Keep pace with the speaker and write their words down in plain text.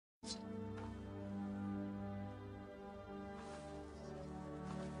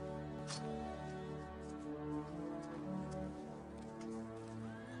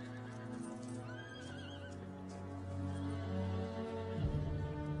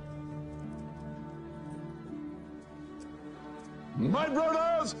My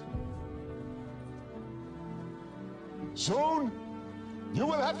brothers, soon you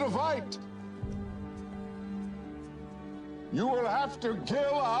will have to fight. You will have to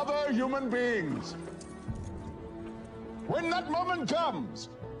kill other human beings. When that moment comes,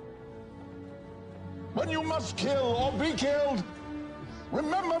 when you must kill or be killed,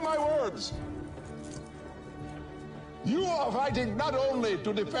 remember my words. You are fighting not only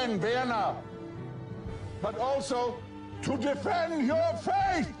to defend Vienna, but also to defend your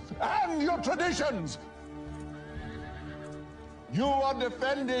faith and your traditions. You are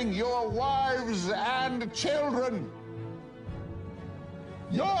defending your wives and children,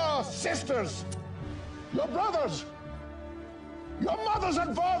 your sisters, your brothers, your mothers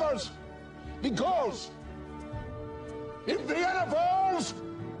and fathers, because if Vienna falls,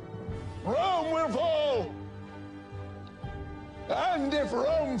 Rome will fall. And if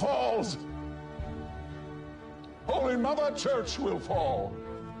Rome falls, Holy Mother Church will fall.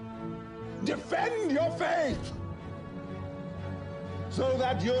 Defend your faith so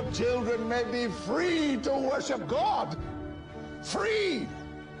that your children may be free to worship God, free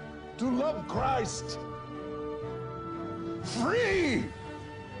to love Christ, free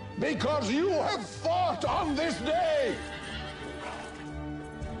because you have fought on this day.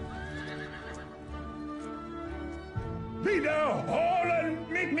 Wiederholen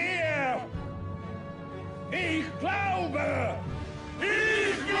mit mir! Ich glaube!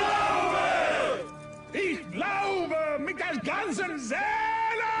 Ich glaube! Ich glaube mit der ganzen Seele!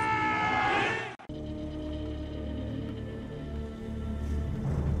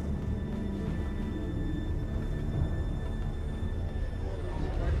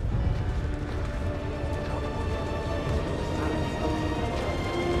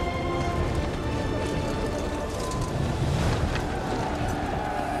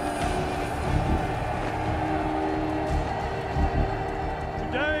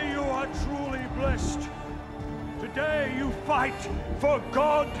 Today you fight for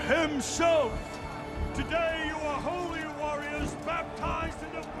God Himself. Today you are holy warriors baptized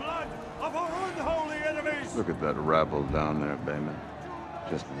in the blood of our unholy enemies. Look at that rabble down there, Bayman.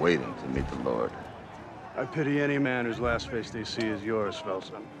 Just waiting to meet the Lord. I pity any man whose last face they see is yours,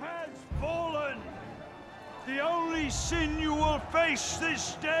 Svelsson. Has fallen. The only sin you will face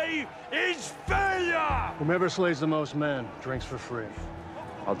this day is failure. Whomever slays the most men drinks for free.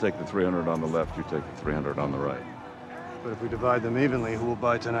 I'll take the 300 on the left, you take the 300 on the right. But if we divide them evenly, who will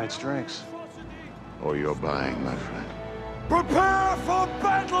buy tonight's drinks? Oh, you're buying, my friend. Prepare for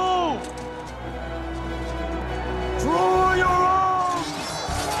battle! Draw your arms!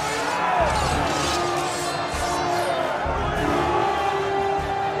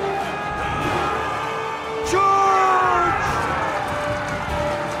 Charge!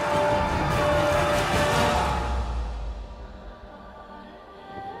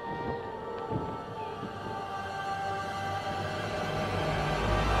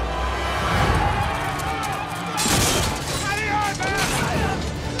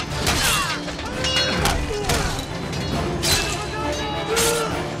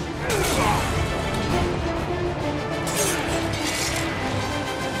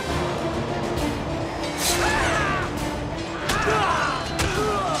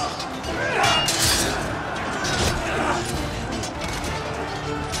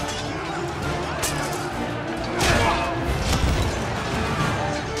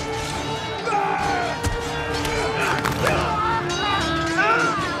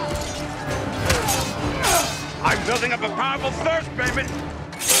 I'm building up a powerful thirst, Bayman.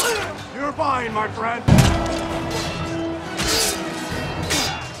 You're mine, my friend.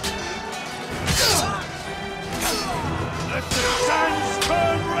 Let the sands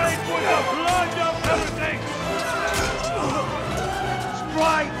turn red with the blood of heretics.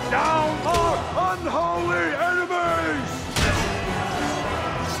 Strike down our unholy enemies.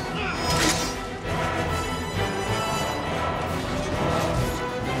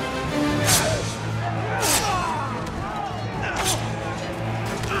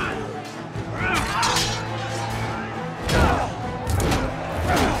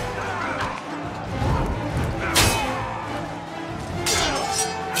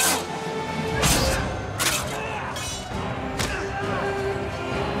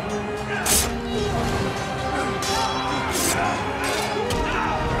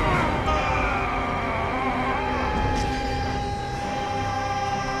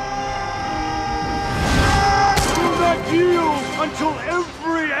 Until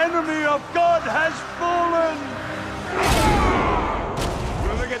every enemy of God has fallen!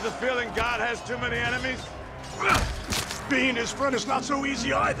 You ever get the feeling God has too many enemies? Being his friend is not so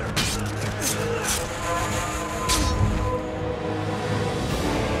easy either.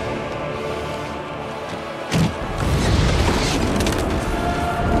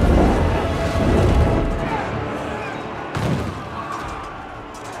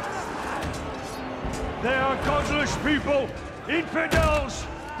 people, infidels.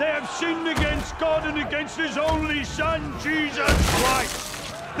 They have sinned against God and against His only Son, Jesus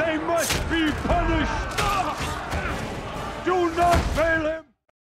Christ. They must be punished. Do not fail Him.